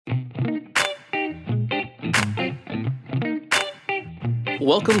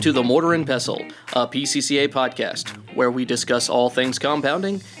Welcome to the Mortar and Pestle, a PCCA podcast, where we discuss all things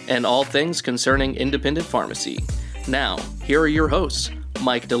compounding and all things concerning independent pharmacy. Now, here are your hosts,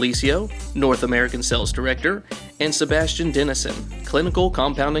 Mike Lisio, North American Sales Director, and Sebastian Denison, Clinical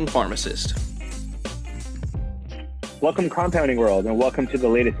Compounding Pharmacist. Welcome, Compounding World, and welcome to the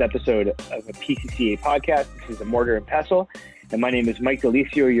latest episode of a PCCA podcast. This is the Mortar and Pestle, and my name is Mike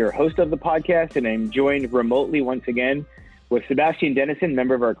Lisio, your host of the podcast, and I'm joined remotely once again with Sebastian Denison,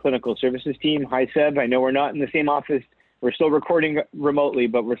 member of our clinical services team. Hi, Seb. I know we're not in the same office. We're still recording remotely,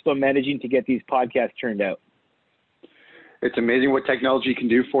 but we're still managing to get these podcasts turned out. It's amazing what technology can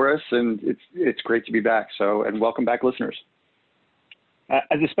do for us, and it's great to be back. And welcome back, listeners.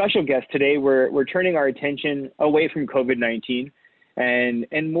 As a special guest today, we're turning our attention away from COVID-19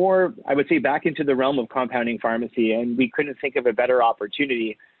 and more, I would say, back into the realm of compounding pharmacy. And we couldn't think of a better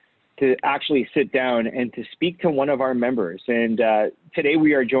opportunity to actually sit down and to speak to one of our members. And today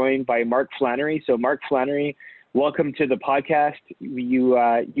we are joined by Mark Flanary. So Mark Flanary, welcome to the podcast. You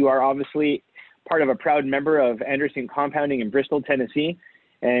are obviously part of a proud member of Anderson Compounding in Bristol, Tennessee.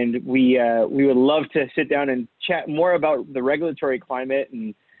 And we would love to sit down and chat more about the regulatory climate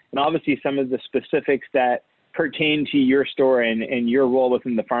and obviously some of the specifics that pertain to your store and your role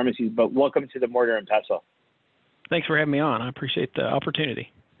within the pharmacies. But welcome to the Mortar and Pestle. Thanks for having me on. I appreciate the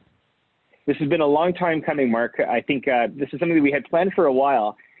opportunity. This has been a long time coming, Mark. I think this is something that we had planned for a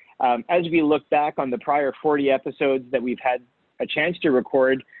while. As we look back on the prior 40 episodes that we've had a chance to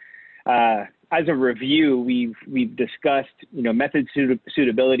record, as a review, we've discussed, method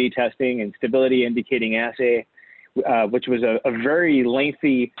suitability testing and stability indicating assay, which was a very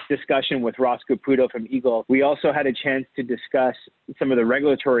lengthy discussion with Ross Caputo from Eagle. We also had a chance to discuss some of the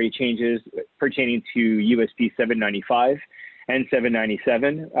regulatory changes pertaining to USP 795 and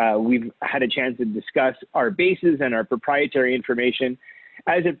 797. We've had a chance to discuss our bases and our proprietary information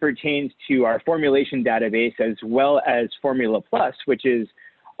as it pertains to our formulation database, as well as FormulaPlus, which is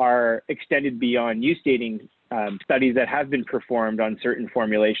our extended beyond use dating studies that have been performed on certain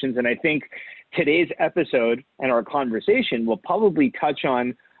formulations. And I think today's episode and our conversation will probably touch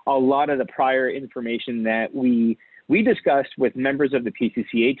on a lot of the prior information that we discussed with members of the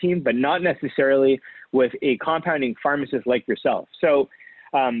PCCA team, but not necessarily with a compounding pharmacist like yourself. So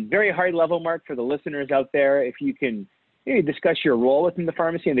very high level, Mark, for the listeners out there, if you can maybe discuss your role within the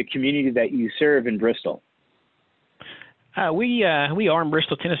pharmacy and the community that you serve in Bristol. We are in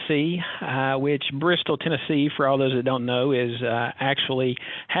Bristol, Tennessee, which Bristol, Tennessee, for all those that don't know, is actually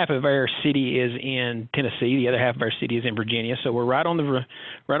half of our city is in Tennessee. The other half of our city is in Virginia. So we're right on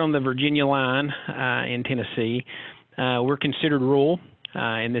the Virginia line in Tennessee. We're considered rural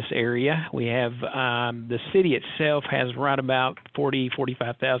in this area. We have the city itself has right about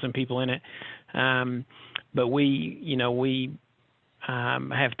 45,000 people in it, but we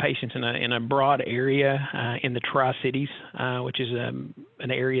have patients in a broad area in the Tri-Cities, which is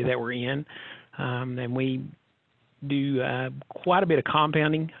an area that we're in, and we do quite a bit of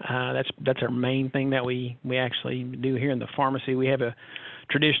compounding. That's our main thing that we actually do here in the pharmacy. We have a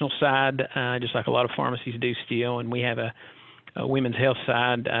traditional side, just like a lot of pharmacies do still, and we have a women's health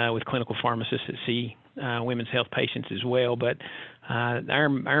side with clinical pharmacists that see women's health patients as well. But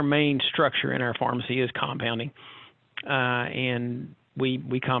our main structure in our pharmacy is compounding. And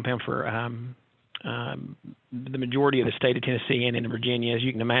we compound for the majority of the state of Tennessee and in Virginia, as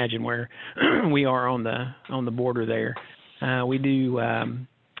you can imagine, where we are on the border there. We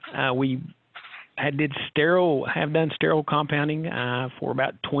have done sterile compounding for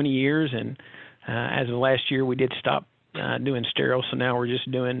about 20 years, and as of last year, we did stop doing sterile. So now we're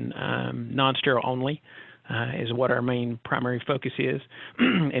just doing non-sterile only. Is what our main primary focus is,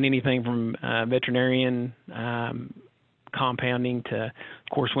 and anything from veterinarian compounding to, of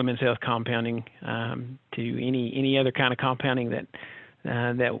course, women's health compounding to any other kind of compounding that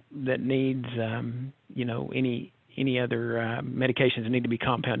needs any other medications that need to be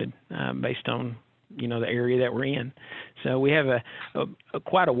compounded based on the area that we're in. So we have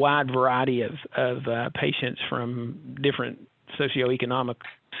quite a wide variety of patients from different socioeconomic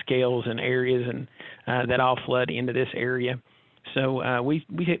scales and areas, and that all flood into this area. So we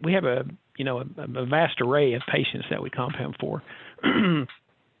have a vast array of patients that we compound for.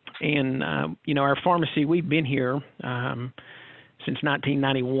 And our pharmacy, we've been here since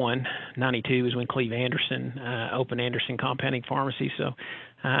 1991. 92 is when Cleve Anderson opened Anderson Compounding Pharmacy. So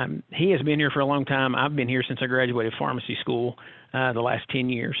he has been here for a long time. I've been here since I graduated pharmacy school the last 10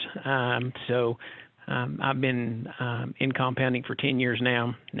 years. I've been in compounding for 10 years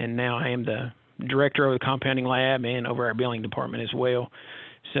now, and now I am the director of the compounding lab and over our billing department as well.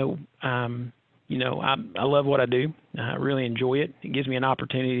 So, I love what I do. Really enjoy it. It gives me an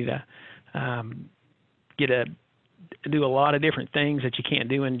opportunity to do a lot of different things that you can't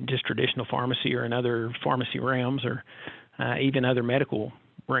do in just traditional pharmacy or in other pharmacy realms or even other medical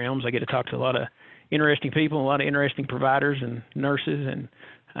realms. I get to talk to a lot of interesting people, a lot of interesting providers and nurses, and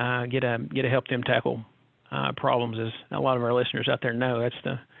get to help them tackle problems. As a lot of our listeners out there know, that's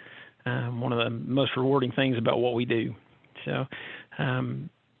the one of the most rewarding things about what we do. So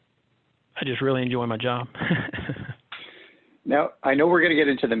I just really enjoy my job. Now, I know we're going to get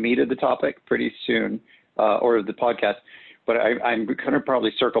into the meat of the topic pretty soon, or the podcast, but I'm going to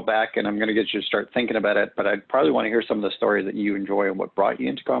probably circle back, and I'm going to get you to start thinking about it, but I probably want to hear some of the stories that you enjoy and what brought you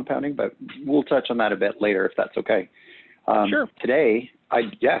into compounding, but we'll touch on that a bit later if that's okay. Sure. Today, I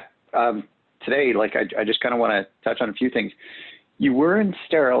just kind of want to touch on a few things. You were in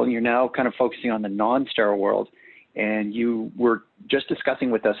sterile, and you're now kind of focusing on the non-sterile world, and you were just discussing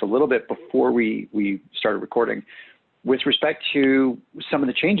with us a little bit before we started recording with respect to some of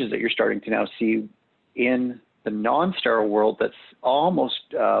the changes that you're starting to now see in the non-sterile world that's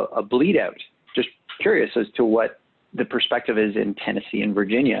almost a bleed out. Just curious as to what the perspective is in Tennessee and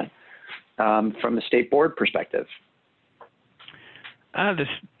Virginia from the state board perspective.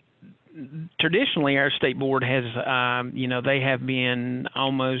 Traditionally, our state board has, they have been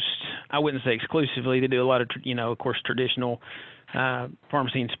almost, I wouldn't say exclusively, they do a lot of, of course, traditional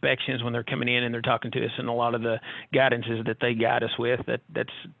pharmacy inspections when they're coming in and they're talking to us, and a lot of the guidances that they guide us with, that's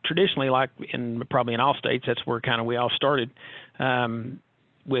traditionally, like probably in all states, that's where kind of we all started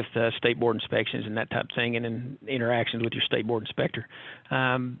with state board inspections and that type of thing, and in interactions with your state board inspector.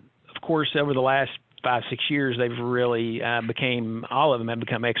 Of course, over the last 5-6 years, they've really all of them have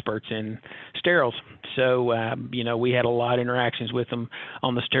become experts in steriles. So, we had a lot of interactions with them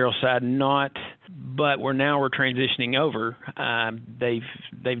on the sterile side, but we're transitioning over. They've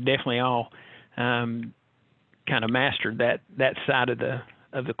definitely all kind of mastered that side of the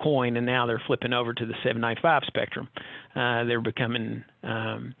coin, and now they're flipping over to the 795 spectrum. They're becoming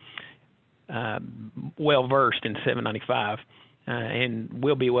well versed in 795. And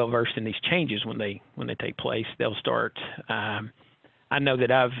we'll be well versed in these changes when they take place. They'll start. I know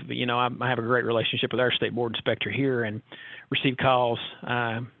that I have a great relationship with our state board inspector here, and receive calls,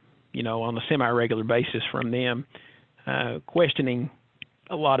 on a semi-regular basis from them, questioning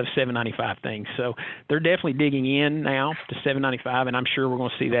a lot of 795 things. So they're definitely digging in now to 795, and I'm sure we're going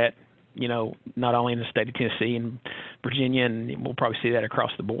to see that, not only in the state of Tennessee and Virginia, and we'll probably see that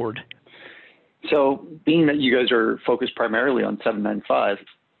across the board. So being that you guys are focused primarily on 795,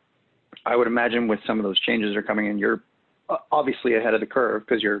 I would imagine with some of those changes that are coming in, you're obviously ahead of the curve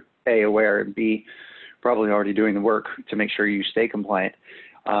because you're A, aware, and B, probably already doing the work to make sure you stay compliant.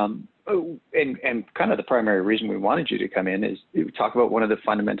 And kind of the primary reason we wanted you to come in is to talk about one of the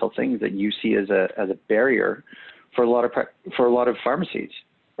fundamental things that you see as a barrier for a lot of pharmacies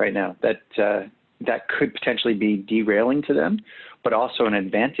right now that could potentially be derailing to them, but also an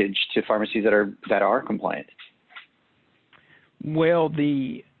advantage to pharmacies that are compliant. Well,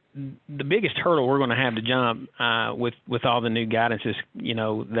 the biggest hurdle we're going to have to jump with all the new guidances,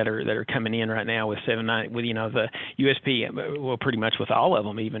 that are coming in right now with 79, with the USP, well, pretty much with all of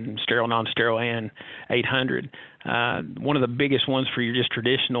them, even sterile, non-sterile, and 800. One of the biggest ones for your just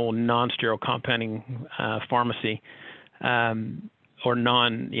traditional non-sterile compounding pharmacy. Or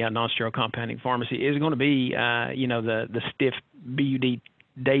non-sterile compounding pharmacy is going to be, the stiff BUD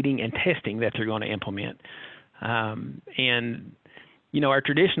dating and testing that they're going to implement. And, our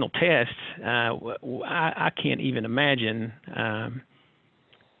traditional tests, I can't even imagine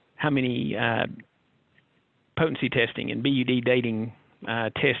how many potency testing and BUD dating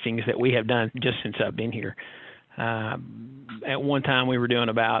testings that we have done just since I've been here. At one time, we were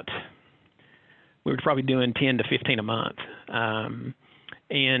probably doing 10 to 15 a month.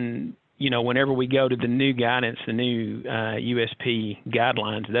 And, whenever we go to the new guidance, the new USP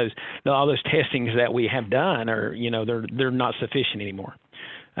guidelines, all those testings that we have done are, they're not sufficient anymore.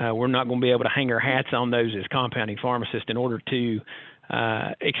 We're not going to be able to hang our hats on those as compounding pharmacists in order to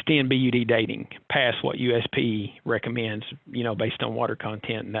extend BUD dating past what USP recommends, based on water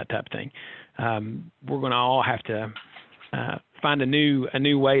content and that type of thing. We're going to all have to find a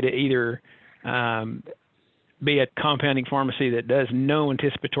new way to either be a compounding pharmacy that does no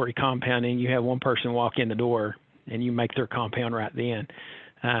anticipatory compounding. You have one person walk in the door and you make their compound right then.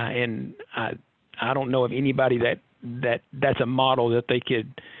 And I don't know of anybody that's a model that they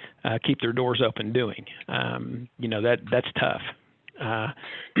could keep their doors open doing. That's tough.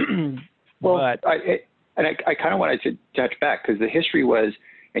 Well, but I kind of wanted to touch back because the history was,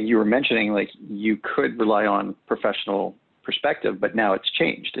 and you were mentioning like you could rely on professional perspective, but now it's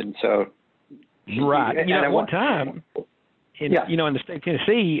changed. And so Right. At one time, in the state of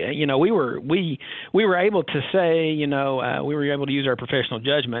Tennessee, we were able to say, we were able to use our professional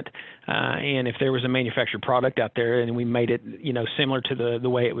judgment, and if there was a manufactured product out there and we made it, similar to the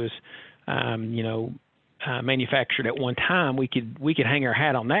way it was, manufactured at one time, we could hang our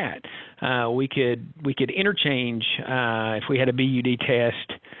hat on that. We could interchange if we had a BUD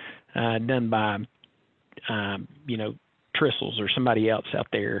test done by, Tristles or somebody else out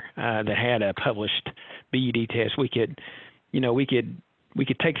there that had a published BUD test. We could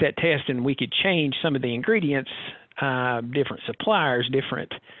take that test and we could change some of the ingredients, different suppliers,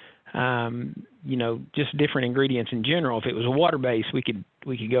 different, just different ingredients in general. If it was water based, we could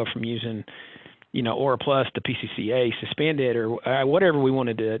go from using, FAARM to PCCA suspended or whatever we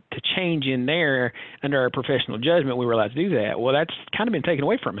wanted to change in there under our professional judgment. We were allowed to do that. Well, that's kind of been taken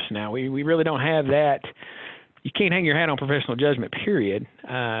away from us now. We really don't have that. You can't hang your hat on professional judgment, period,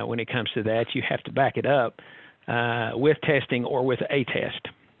 when it comes to that. You have to back it up with testing or with a test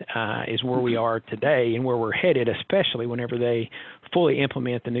is where we are today and where we're headed, especially whenever they fully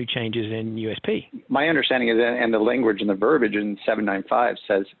implement the new changes in USP. My understanding is, and the language and the verbiage in 795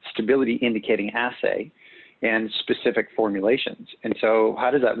 says stability indicating assay and specific formulations. And so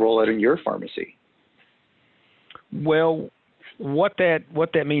how does that roll out in your pharmacy? Well, what that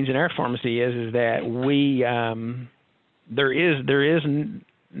means in our pharmacy is that we there is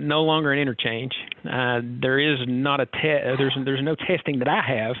no longer an interchange. There is not there's no testing that I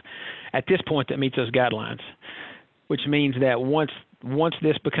have at this point that meets those guidelines, which means that once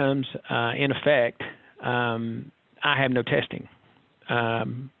this becomes in effect, I have no testing. I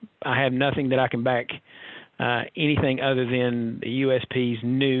have nothing that I can back anything other than the USP's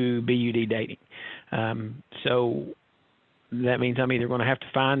new BUD dating. So that means I'm either going to have to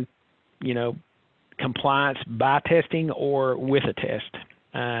find, compliance by testing or with a test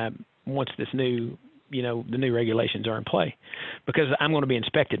once this new, the new regulations are in play, because I'm going to be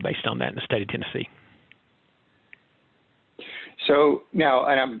inspected based on that in the state of Tennessee. So now,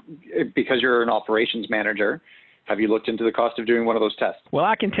 because you're an operations manager, have you looked into the cost of doing one of those tests? Well,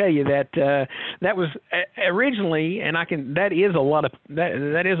 I can tell you that that was originally, and that is a lot of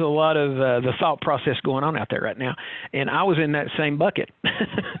the thought process going on out there right now. And I was in that same bucket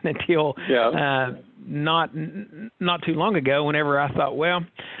until not too long ago. Whenever I thought, well,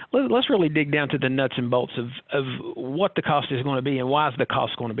 let's really dig down to the nuts and bolts of what the cost is going to be and why is the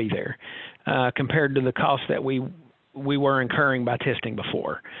cost going to be there compared to the cost that we were incurring by testing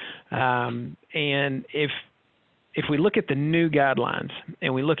before. And if we look at the new guidelines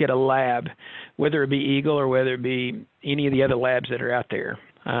and we look at a lab, whether it be Eagle or whether it be any of the other labs that are out there,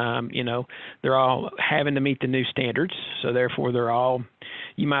 they're all having to meet the new standards. So therefore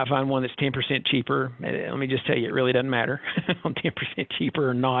you might find one that's 10% cheaper. Let me just tell you, it really doesn't matter on 10% cheaper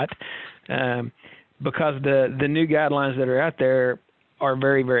or not, because the new guidelines that are out there are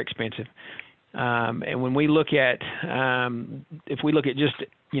very, very expensive. And when we look at, if we look at just,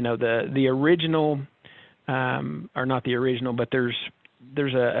 the original, or not the original, but there's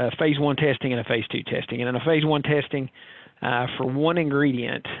a phase 1 testing and a phase 2 testing. And in a phase 1 testing, for one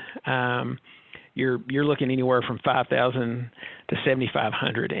ingredient, you're looking anywhere from 5,000 to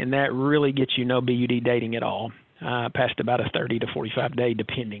 7,500, and that really gets you no BUD dating at all, past about a 30 to 45 day,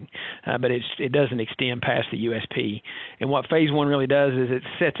 depending. But it doesn't extend past the USP. And what phase 1 really does is it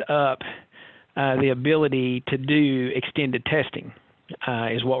sets up the ability to do extended testing.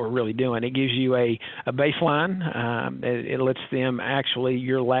 Is what we're really doing. It gives you a baseline. It lets them actually,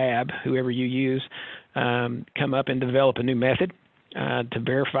 your lab, whoever you use, come up and develop a new method to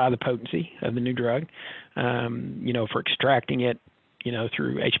verify the potency of the new drug, for extracting it,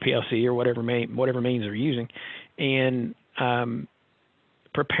 through HPLC or whatever means they're using, and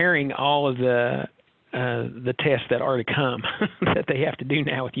preparing all of the tests that are to come that they have to do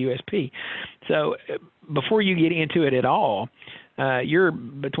now with USP. So before you get into it at all, you're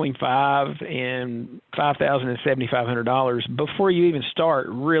between $5,000 and $7,500 before you even start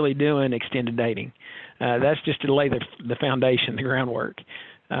really doing extended dating. That's just to lay the foundation, the groundwork.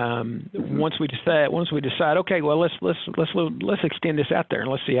 Once we decide, okay, well let's extend this out there and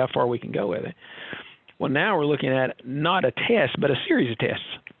let's see how far we can go with it. Well, now we're looking at not a test but a series of tests,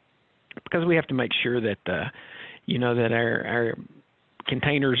 because we have to make sure that that our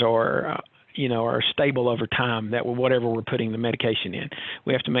containers are stable over time, that whatever we're putting the medication in.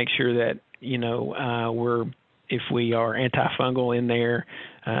 We have to make sure that, if we are antifungal in there,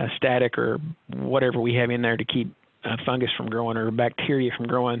 static or whatever we have in there to keep fungus from growing or bacteria from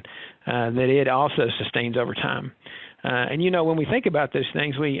growing, that it also sustains over time. And, when we think about those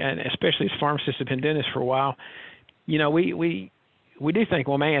things, and especially as pharmacists have been doing this for a while, we we do think,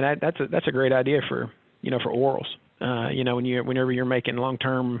 well, man, that's a great idea for orals. Whenever you're making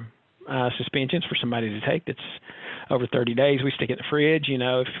long-term suspensions for somebody to take that's over 30 days, we stick it in the fridge.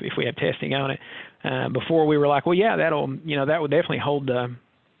 If we have testing on it. Before we were like, well, yeah, that would definitely hold the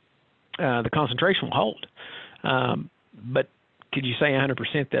concentration will hold. But could you say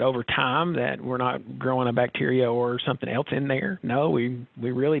 100% that over time that we're not growing a bacteria or something else in there? No, we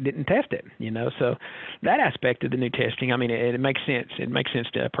really didn't test it, So that aspect of the new testing, I mean, it makes sense. It makes sense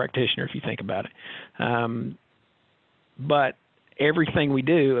to a practitioner if you think about it. But everything we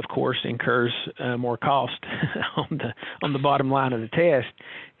do, of course, incurs more cost on the bottom line of the test.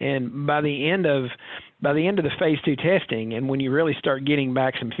 And by the end of the phase 2 testing, and when you really start getting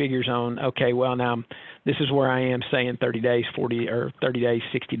back some figures on, okay, well, now this is where I am, say in 30 days, 40 or 30 days,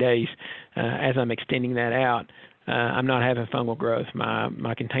 60 days, as I'm extending that out, I'm not having fungal growth.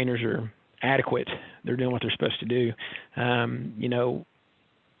 My containers are adequate. They're doing what they're supposed to do. We're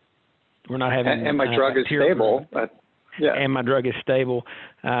not having and my drug is stable. Yeah. And my drug is stable,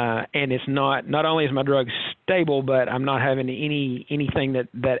 and it's not only is my drug stable, but I'm not having anything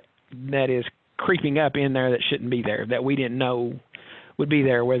that is creeping up in there that shouldn't be there, that we didn't know would be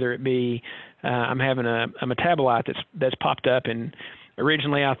there. Whether it be I'm having a metabolite that's popped up, and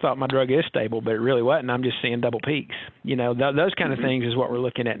originally I thought my drug is stable, but it really wasn't. I'm just seeing double peaks. Those kind of things is what we're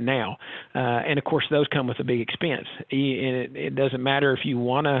looking at now, and of course those come with a big expense. And it doesn't matter if you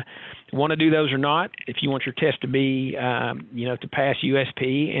want to do those or not. If you want your test to be, to pass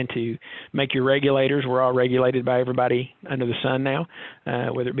USP and to make your regulators, we're all regulated by everybody under the sun now,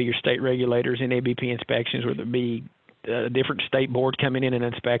 whether it be your state regulators, NABP inspections, whether it be a different state board coming in and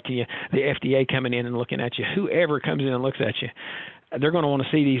inspecting you, the FDA coming in and looking at you, whoever comes in and looks at you, they're going to want to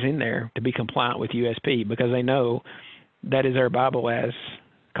see these in there to be compliant with USP, because they know that is their Bible as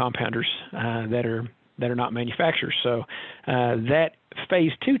compounders that are not manufacturers. So that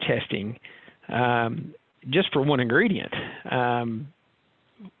phase 2 testing, just for one ingredient,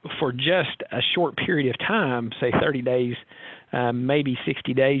 for just a short period of time, say 30 days, maybe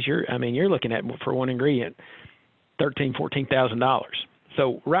 60 days, you're looking at, for one ingredient, $14,000.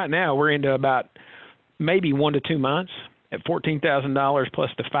 So right now we're into about maybe 1 to 2 months at $14,000 plus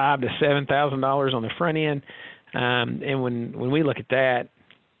the $5,000 to $7,000 on the front end. And when we look at that,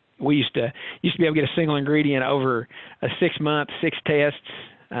 we used to be able to get a single ingredient over a 6 month, 6 tests,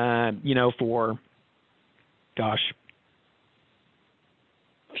 for, gosh,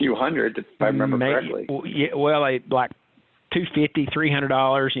 a few hundred, if I remember correctly. Yeah, well, like $250,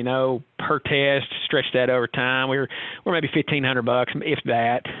 $300, per test. Stretch that over time. We're maybe $1,500, if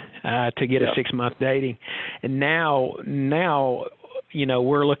that, to get a 6 month dating. And now,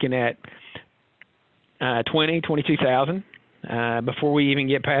 we're looking at 22,000 before we even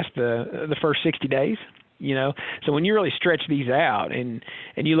get past the first 60 days. So when you really stretch these out and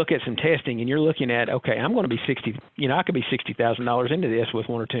you look at some testing and you're looking at, okay, I'm going to be I could be $60,000 into this with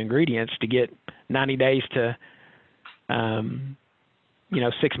 1 or 2 ingredients to get 90 days to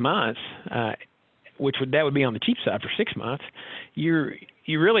 6 months, that would be on the cheap side for 6 months. You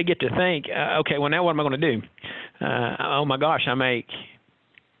really get to think, okay, well, now what am I going to do? Oh my gosh, I make,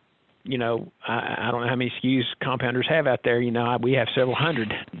 I don't know how many SKUs compounders have out there. We have several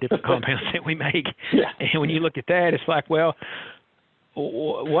hundred different compounds that we make. Yeah. And when you look at that, it's like, well,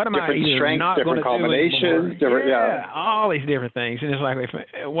 what am different I either strengths, not going to do? Different combinations, all these different things. And it's like,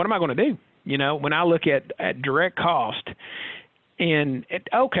 what am I going to do? When I look at direct cost, and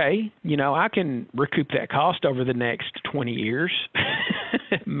I can recoup that cost over the next 20 years,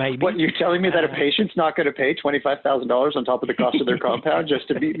 maybe. What, you're telling me that a patient's not going to pay $25,000 on top of the cost of their compound just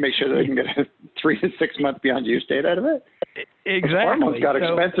to make sure they can get a 3 to 6 month beyond use date out of it? Exactly. Hormones got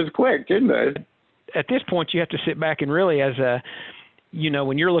expensive quick, didn't they? At this point, you have to sit back and really, as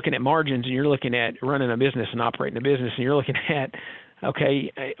when you're looking at margins and you're looking at running a business and operating a business, and you're looking at,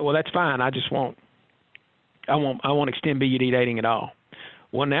 okay, well, that's fine. I won't extend BUD dating at all.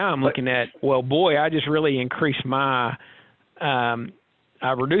 Well, now I'm looking at, well, boy, I just really increased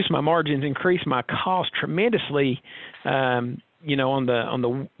I reduced my margins, increased my cost tremendously, on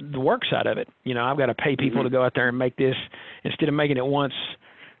the work side of it. I've got to pay people to go out there and make this, instead of making it once,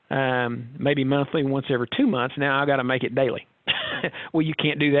 maybe monthly, once every 2 months. Now I've got to make it daily. Well, you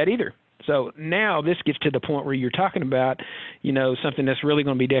can't do that either. So now this gets to the point where you're talking about, something that's really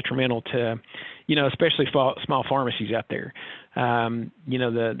going to be detrimental to, especially small pharmacies out there.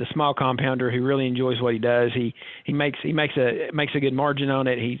 The small compounder who really enjoys what he does, he makes a good margin on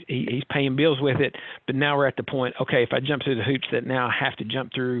it. He's paying bills with it. But now we're at the point, okay, if I jump through the hoops that now I have to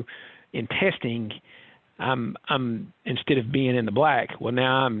jump through in testing, I'm instead of being in the black, well,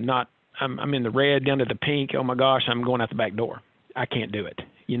 now I'm not. I'm in the red down to the pink. Oh my gosh, I'm going out the back door. I can't do it.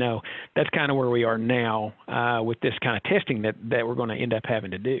 You know, that's kind of where we are now with this kind of testing that we're going to end up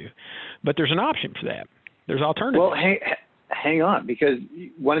having to do. But there's an option for that. There's alternatives. Well, hang on, because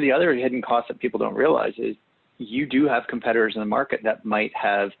one of the other hidden costs that people don't realize is you do have competitors in the market that might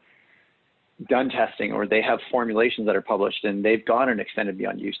have done testing, or they have formulations that are published and they've gone and extended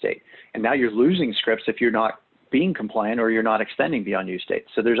beyond use date. And now you're losing scripts if you're not being compliant or you're not extending beyond use date.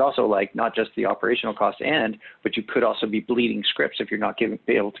 So there's also like not just the operational cost but you could also be bleeding scripts if you're not be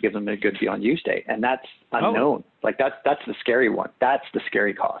able to give them a good beyond use date. And that's unknown. Like that's the scary one. That's the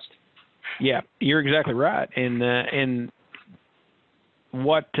scary cost. Yeah, you're exactly right. And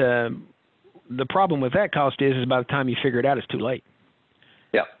what the problem with that cost is by the time you figure it out, it's too late.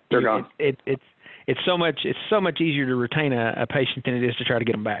 Yeah, they're gone. It's so much easier to retain a patient than it is to try to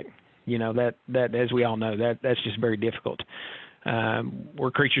get them back. You know, that as we all know, that's just very difficult.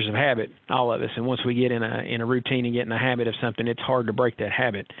 We're creatures of habit, all of us, and once we get in a routine and get in a habit of something, it's hard to break that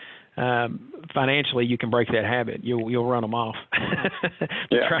habit. Financially, you can break that habit. You'll run them off.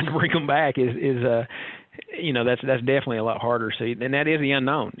 Yeah. Trying to bring them back is you know, that's definitely a lot harder. So, and that is the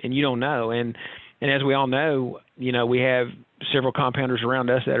unknown, and you don't know. And as we all know, you know, we have several compounders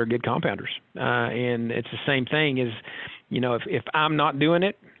around us that are good compounders, and it's the same thing as, you know, if I'm not doing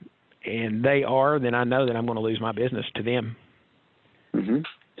it and they are, then I know that I'm going to lose my business to them. Mm-hmm.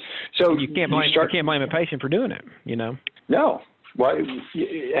 So you can't blame a patient for doing it, you know. No. Well,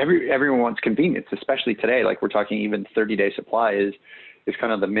 everyone wants convenience, especially today. Like we're talking, even 30-day supply is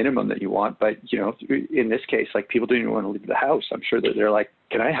kind of the minimum that you want. But, you know, in this case, like people don't even want to leave the house. I'm sure that they're like,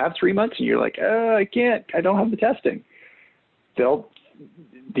 can I have 3 months? And you're like, I can't. I don't have the testing.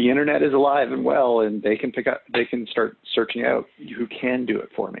 The internet is alive and well, and they can start searching out who can do it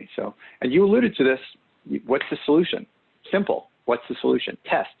for me. So, and you alluded to this. What's the solution? Simple. What's the solution?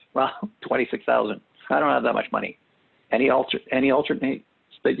 Test. Well, 26,000. I don't have that much money. Any alternates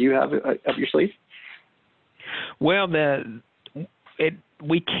that you have up your sleeve? Well,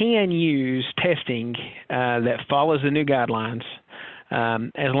 we can use testing that follows the new guidelines,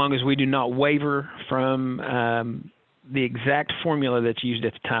 as long as we do not waver from the exact formula that's used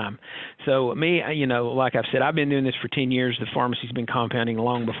at the time. So me, you know, like I've said, I've been doing this for 10 years. The pharmacy's been compounding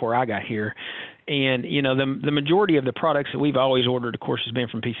long before I got here. And, you know, the majority of the products that we've always ordered, of course, has been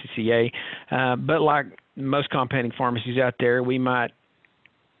from PCCA. But like most compounding pharmacies out there, we might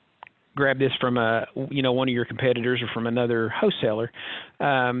grab this from one of your competitors or from another wholesaler.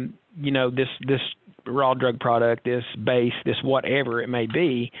 You know, this raw drug product, this base, this whatever it may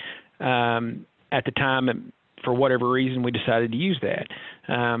be, at the time, for whatever reason, we decided to use that,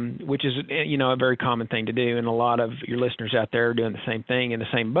 which is, you know, a very common thing to do. And a lot of your listeners out there are doing the same thing in the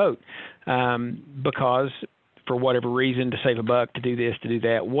same boat, because for whatever reason, to save a buck, to do this, to do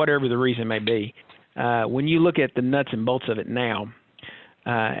that, whatever the reason may be. When you look at the nuts and bolts of it now,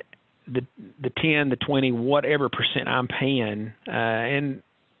 the 10, the 20, whatever percent I'm paying,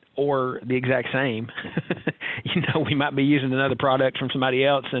 or the exact same, you know, we might be using another product from somebody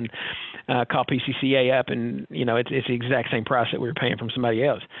else and call PCCA up, and you know it's the exact same price that we were paying from somebody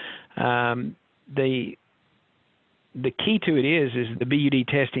else. The key to it is the BUD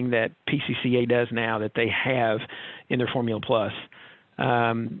testing that PCCA does now, that they have in their FormulaPlus.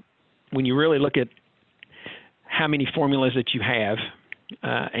 When you really look at how many formulas that you have,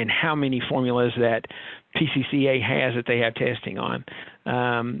 and how many formulas that PCCA has that they have testing on,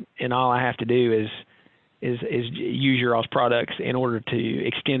 and all I have to do is use your all's products in order to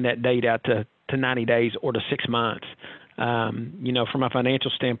extend that date out to 90 days or to 6 months. You know, from a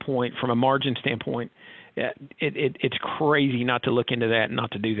financial standpoint, from a margin standpoint, it's crazy not to look into that and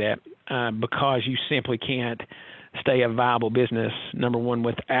not to do that, because you simply can't stay a viable business, number one,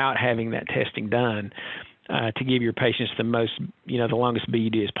 without having that testing done, to give your patients the longest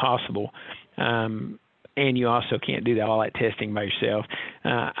BUD as possible. And you also can't do all that testing by yourself.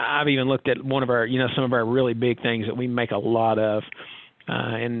 I've even looked at some of our really big things that we make a lot of,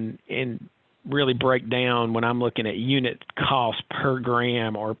 and really break down when I'm looking at unit cost per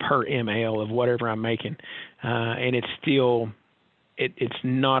gram or per ml of whatever I'm making. And it's still, it's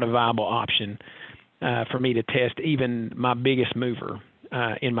not a viable option for me to test even my biggest mover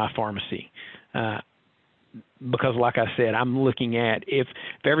in my pharmacy. Because like I said, I'm looking at if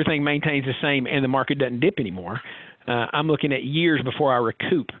everything maintains the same and the market doesn't dip anymore, I'm looking at years before I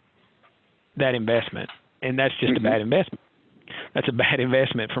recoup that investment. And that's just a bad investment. That's a bad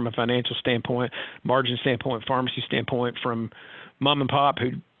investment from a financial standpoint, margin standpoint, pharmacy standpoint, from mom and pop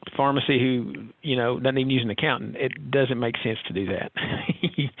pharmacy who, you know, doesn't even use an accountant. It doesn't make sense to do that.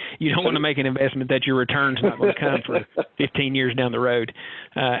 You don't want to make an investment that your return's not going to come for 15 years down the road.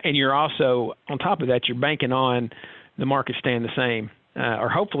 And you're also, on top of that, you're banking on the market staying the same or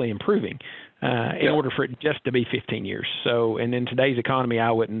hopefully improving in order for it just to be 15 years. So, and in today's economy,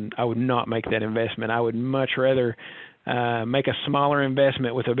 I would not make that investment. I would much rather make a smaller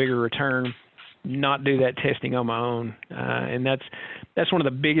investment with a bigger return, not do that testing on my own. And that's one of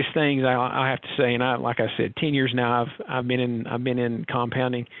the biggest things I have to say. And like I said, 10 years now, I've been in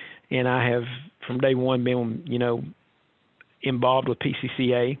compounding, and I have from day one been, involved with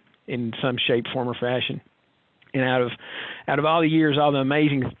PCCA in some shape, form, or fashion. And out of all the years, all the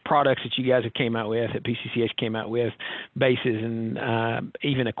amazing products that you guys have came out with, that PCCA came out with, bases and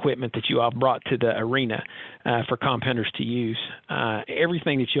even equipment that you all brought to the arena for compounders to use,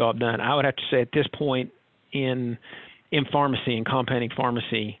 everything that you all have done, I would have to say at this point in pharmacy and compounding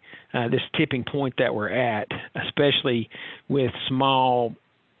pharmacy, this tipping point that we're at, especially with small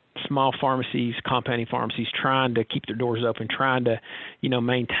pharmacies, compounding pharmacies, trying to keep their doors open, trying to,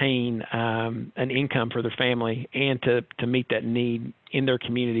 maintain an income for their family and to meet that need in their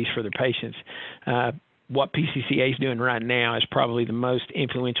communities for their patients. What PCCA is doing right now is probably the most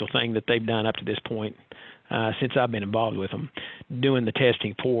influential thing that they've done up to this point since I've been involved with them, doing the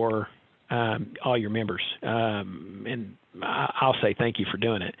testing for all your members. And I'll say thank you for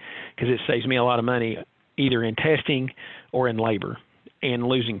doing it, because it saves me a lot of money either in testing or in labor and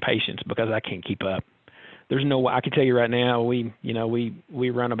losing patients because I can't keep up. There's no way. I can tell you right now, we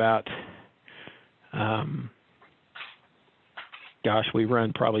run about, we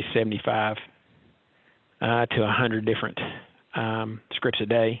run probably 75 to 100 different scripts a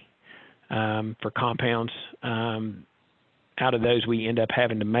day for compounds. Out of those, we end up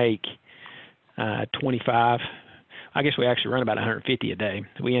having to make 25. I guess we actually run about 150 a day.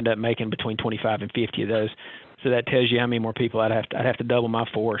 We end up making between 25 and 50 of those. So that tells you how many more people I'd have to double my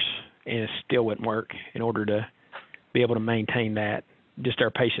force, and it still wouldn't work in order to be able to maintain that, just our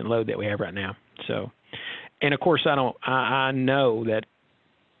patient load that we have right now. So, and of course, I know that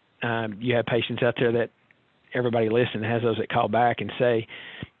you have patients out there that everybody listening has those that call back and say,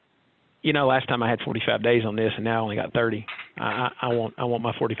 last time I had 45 days on this and now I only got 30. I want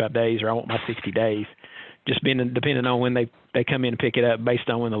my 45 days, or I want my 60 days. Just depending on when they come in and pick it up based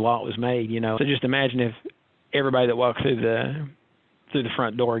on when the lot was made, So just imagine if everybody that walked through the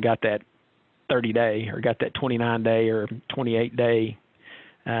front door got that 30-day or got that 29-day or 28-day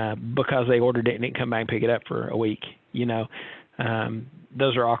because they ordered it and didn't come back and pick it up for a week.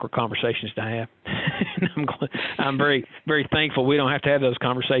 Those are awkward conversations to have. I'm very, very thankful we don't have to have those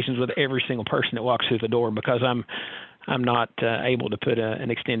conversations with every single person that walks through the door, because I'm not able to put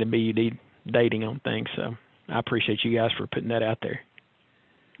an extended BUD dating on things. So I appreciate you guys for putting that out there.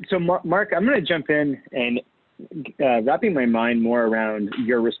 So Mark, I'm going to jump in and wrapping my mind more around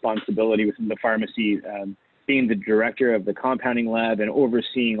your responsibility within the pharmacy, being the director of the compounding lab and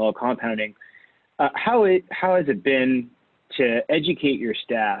overseeing all compounding. How has it been to educate your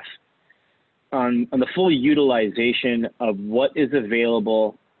staff on the full utilization of what is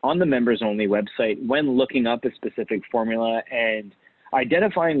available on the members only website when looking up a specific formula and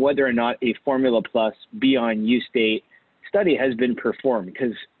identifying whether or not a FormulaPlus beyond use date study has been performed?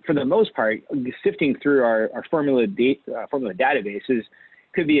 Because for the most part, sifting through our formula databases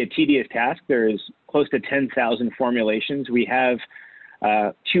could be a tedious task. There's close to 10,000 formulations. We have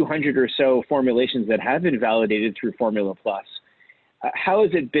 200 or so formulations that have been validated through FormulaPlus. How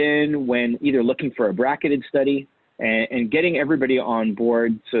has it been when either looking for a bracketed study and getting everybody on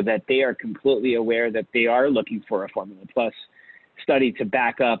board so that they are completely aware that they are looking for a FormulaPlus study to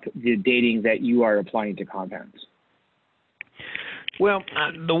back up the dating that you are applying to compounds? Well,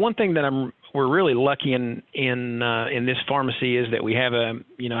 the one thing that we're really lucky in this pharmacy is that we have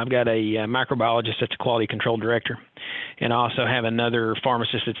I've got a microbiologist that's a quality control director, and I also have another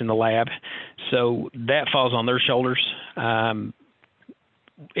pharmacist that's in the lab. So that falls on their shoulders.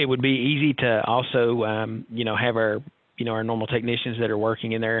 It would be easy to also, have our normal technicians that are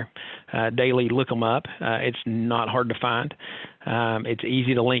working in there daily look them up. It's not hard to find. It's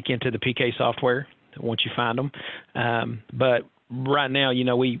easy to link into the PK software once you find them. But right now,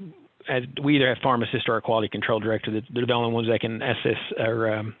 we either have pharmacists or a quality control director. They're the only ones that can assess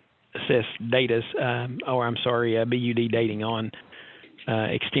datas, BUD dating on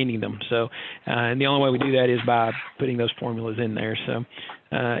extending them. So, and the only way we do that is by putting those formulas in there. So,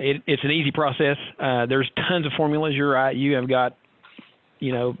 it's an easy process. There's tons of formulas. You're right. You have got,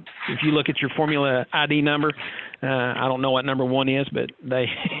 if you look at your formula ID number, I don't know what number one is, but they,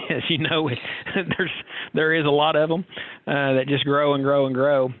 as you know, there is a lot of them that just grow and grow and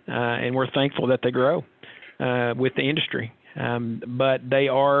grow, and we're thankful that they grow with the industry. But they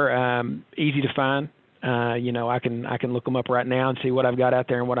are easy to find. I can look them up right now and see what I've got out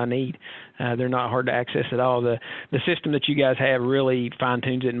there and what I need. They're not hard to access at all. The system that you guys have really fine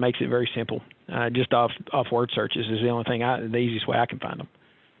tunes it and makes it very simple. Just off word searches is the only thing the easiest way I can find them.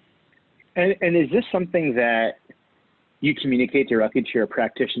 And is this something that you communicate directly to your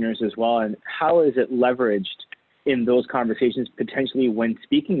practitioners as well? And how is it leveraged in those conversations potentially when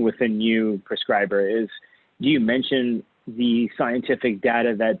speaking with a new prescriber? Do you mention the scientific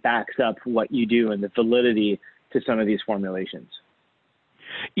data that backs up what you do and the validity to some of these formulations?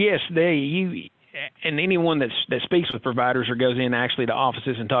 Yes, and anyone that speaks with providers or goes in actually to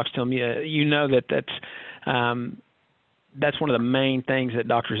offices and talks to them, that's one of the main things that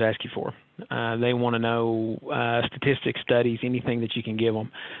doctors ask you for. They want to know statistics, studies, anything that you can give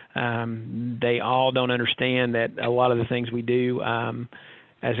them. They all don't understand that a lot of the things we do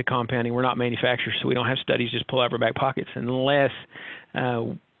as a compounding, we're not manufacturers, so we don't have studies just pull out of our back pockets unless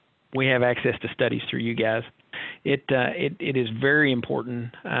we have access to studies through you guys. It is very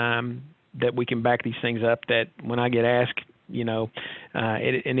important that we can back these things up, that when I get asked,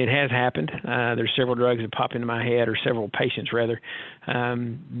 and it has happened. There's several drugs that pop into my head, or several patients rather,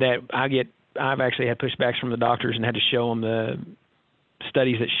 that I've actually had pushbacks from the doctors and had to show them the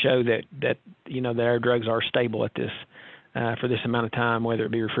studies that show that our drugs are stable at this for this amount of time, whether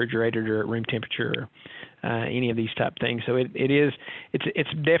it be refrigerated or at room temperature, or any of these type things. So it's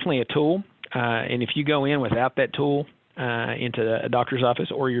definitely a tool, and if you go in without that tool into a doctor's office,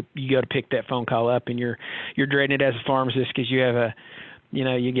 or you go to pick that phone call up and you're dreading it as a pharmacist because you have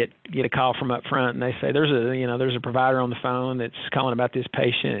you get a call from up front and they say there's a provider on the phone that's calling about this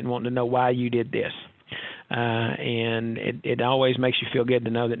patient and wanting to know why you did this. And it always makes you feel good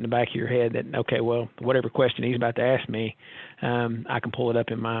to know that in the back of your head that, okay, well, whatever question he's about to ask me, I can pull it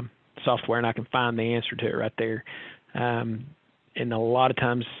up in my software and I can find the answer to it right there. And a lot of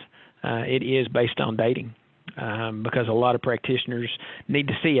times it is based on dating, because a lot of practitioners need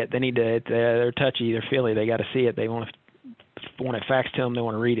to see it. They need to, they're touchy, they're feely, they got to see it. They want it faxed to them, they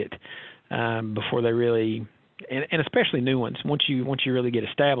want to read it before they really, and especially new ones. Once you really get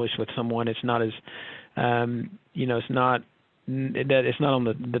established with someone, it's not as it's not on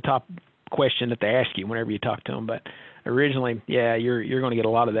the top question that they ask you whenever you talk to them. But originally, you're going to get a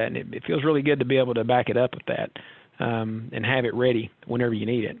lot of that, and it feels really good to be able to back it up with that and have it ready whenever you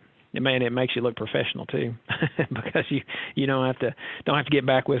need it. And man, it makes you look professional too, because you don't have to get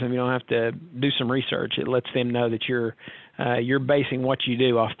back with them. You don't have to do some research. It lets them know that you're basing what you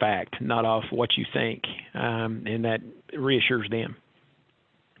do off fact, not off what you think, and that reassures them.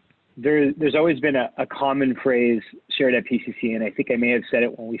 There's always been a common phrase shared at PCCA, and I think I may have said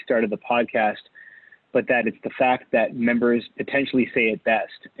it when we started the podcast, but that it's the fact that members potentially say it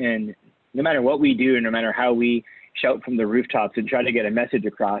best. And no matter what we do, and no matter how we shout from the rooftops and try to get a message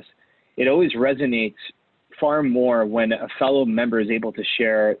across, it always resonates far more when a fellow member is able to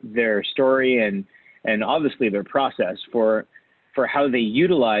share their story and obviously their process for how they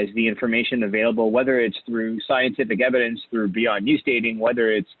utilize the information available, whether it's through scientific evidence, through beyond use dating, whether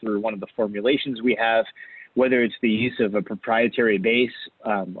it's through one of the formulations we have, whether it's the use of a proprietary base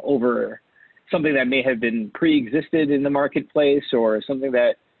over something that may have been pre-existed in the marketplace, or something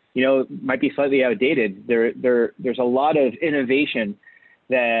that might be slightly outdated. There's a lot of innovation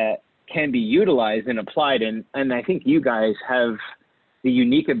that can be utilized and applied, and I think you guys have the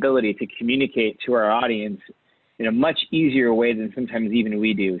unique ability to communicate to our audience in a much easier way than sometimes even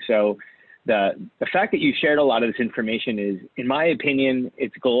we do. So the fact that you shared a lot of this information is, in my opinion,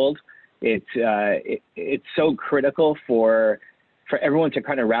 it's gold. It's so critical for everyone to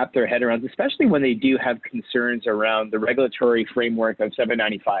kind of wrap their head around, especially when they do have concerns around the regulatory framework of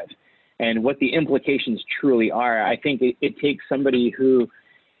 795 and what the implications truly are. I think it takes somebody who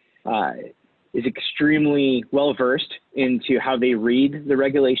is extremely well-versed into how they read the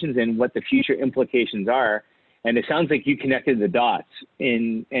regulations and what the future implications are. And it sounds like you connected the dots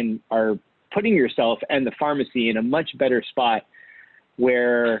and are putting yourself and the pharmacy in a much better spot,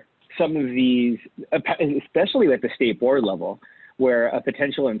 where some of these, especially at the state board level, where a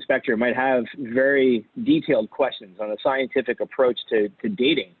potential inspector might have very detailed questions on a scientific approach to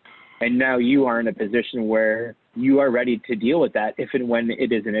dating. And now you are in a position where you are ready to deal with that if and when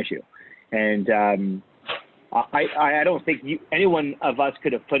it is an issue. And I don't think any one of us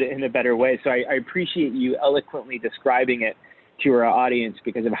could have put it in a better way. So I appreciate you eloquently describing it to our audience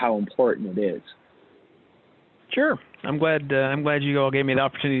because of how important it is. Sure. I'm glad you all gave me the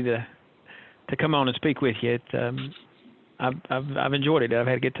opportunity to come on and speak with you. I've enjoyed it. I've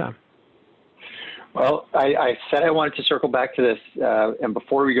had a good time. Well, I said I wanted to circle back to this, and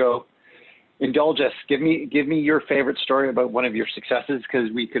before we go, indulge us. Give me your favorite story about one of your successes, because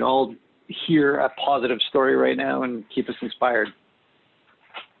we can all hear a positive story right now and keep us inspired?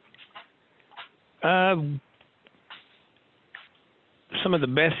 Some of the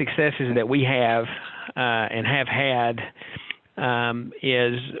best successes that we have and have had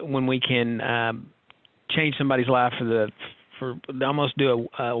is when we can change somebody's life for almost do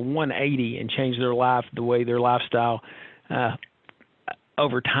a 180 and change their life, the way their lifestyle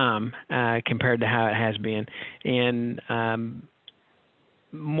over time compared to how it has been. And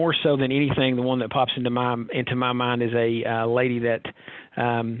more so than anything, the one that pops into my mind is a lady that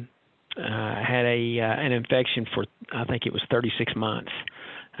had an infection for, I think it was 36 months,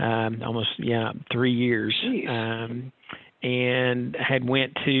 almost 3 years, and had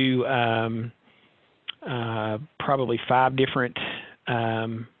went to probably 5 different.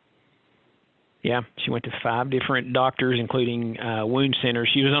 She went to 5 different doctors, including wound centers.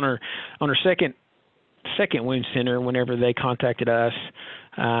 She was on her second wound center whenever they contacted us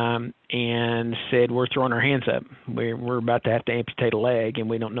and said, we're throwing our hands up. We're about to have to amputate a leg, and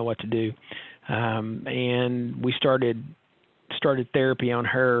we don't know what to do. And we started therapy on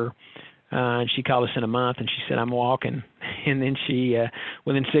her. And she called us in a month, and she said, I'm walking. And then she,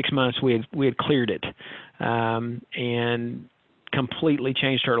 within 6 months, we had cleared it and completely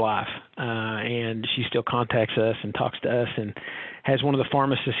changed her life. And she still contacts us and talks to us, and has one of the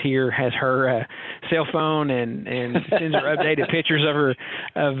pharmacists here, has her cell phone, and sends her updated pictures of her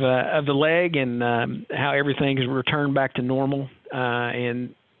of the leg and how everything is returned back to normal.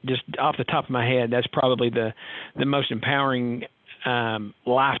 And just off the top of my head, that's probably the most empowering,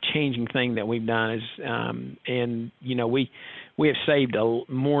 life-changing thing that we've done is, and we have saved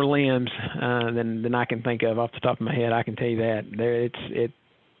more limbs than I can think of off the top of my head. I can tell you that.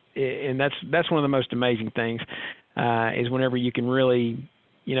 And that's one of the most amazing things is whenever you can really,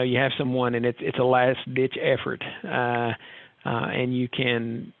 you have someone and it's a last-ditch effort, and you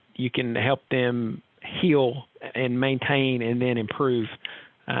can help them heal and maintain and then improve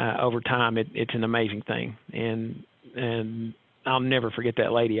over time. It's an amazing thing, and I'll never forget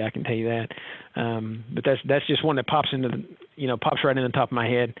that lady. I can tell you that. But that's just one that pops right in the top of my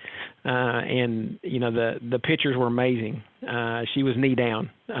head. And the pictures were amazing. She was knee down,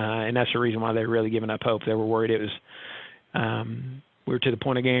 and that's the reason why they were really giving up hope. They were worried it was we were to the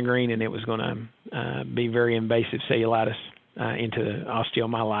point of gangrene, and it was going to be very invasive cellulitis into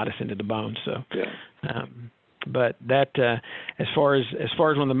osteomyelitis into the bone. So. Yeah. But that, as far as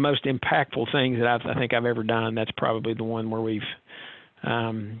one of the most impactful things that I think I've ever done, that's probably the one where we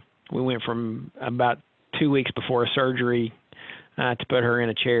went from about 2 weeks before a surgery to put her in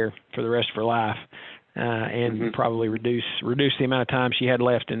a chair for the rest of her life, and probably reduce the amount of time she had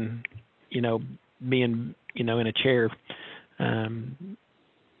left in, being, in a chair, the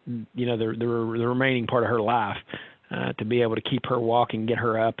remaining part of her life, to be able to keep her walking, get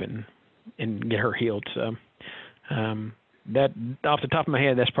her up, and get her healed. So. That off the top of my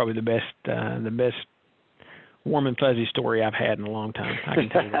head, that's probably the best warm and fuzzy story I've had in a long time. I can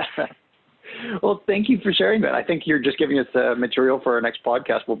tell you that. Well, thank you for sharing that. I think you're just giving us material for our next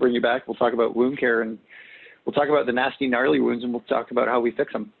podcast. We'll bring you back. We'll talk about wound care, and we'll talk about the nasty, gnarly wounds, and we'll talk about how we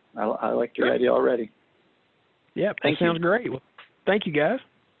fix them. I like your idea already. Yeah, that sounds great. Well, thank you, guys.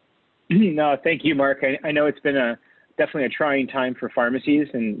 No, thank you, Mark. I know it's been definitely a trying time for pharmacies,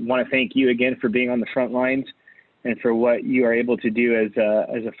 and want to thank you again for being on the front lines and for what you are able to do as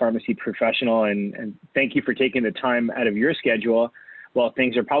a pharmacy professional. And thank you for taking the time out of your schedule, while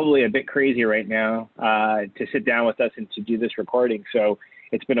things are probably a bit crazy right now, to sit down with us and to do this recording. So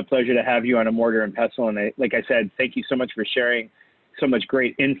it's been a pleasure to have you on A Mortar and Pestle. And like I said, thank you so much for sharing so much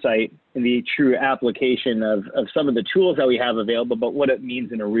great insight in the true application of some of the tools that we have available, but what it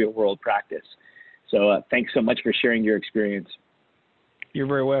means in a real world practice. So thanks so much for sharing your experience. You're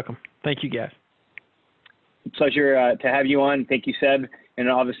very welcome. Thank you, guys. Pleasure to have you on. Thank you, Seb. And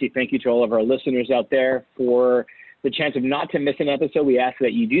obviously, thank you to all of our listeners out there for the chance of not to miss an episode. We ask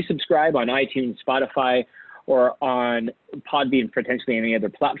that you do subscribe on iTunes, Spotify, or on Podbean, potentially any other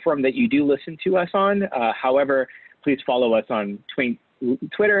platform that you do listen to us on. However, please follow us on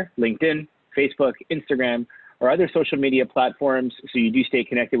Twitter, LinkedIn, Facebook, Instagram, or other social media platforms so you do stay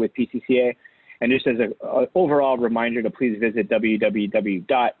connected with PCCA. And just as an overall reminder to please visit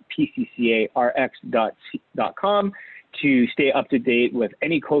www.pccarx.com to stay up to date with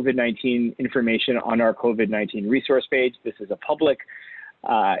any COVID-19 information on our COVID-19 resource page. This is a public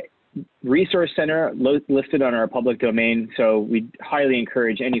resource center listed on our public domain. So we highly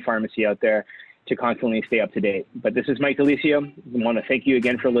encourage any pharmacy out there to constantly stay up to date. But this is Mike Lisio. I want to thank you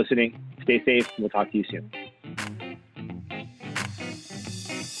again for listening. Stay safe. We'll talk to you soon.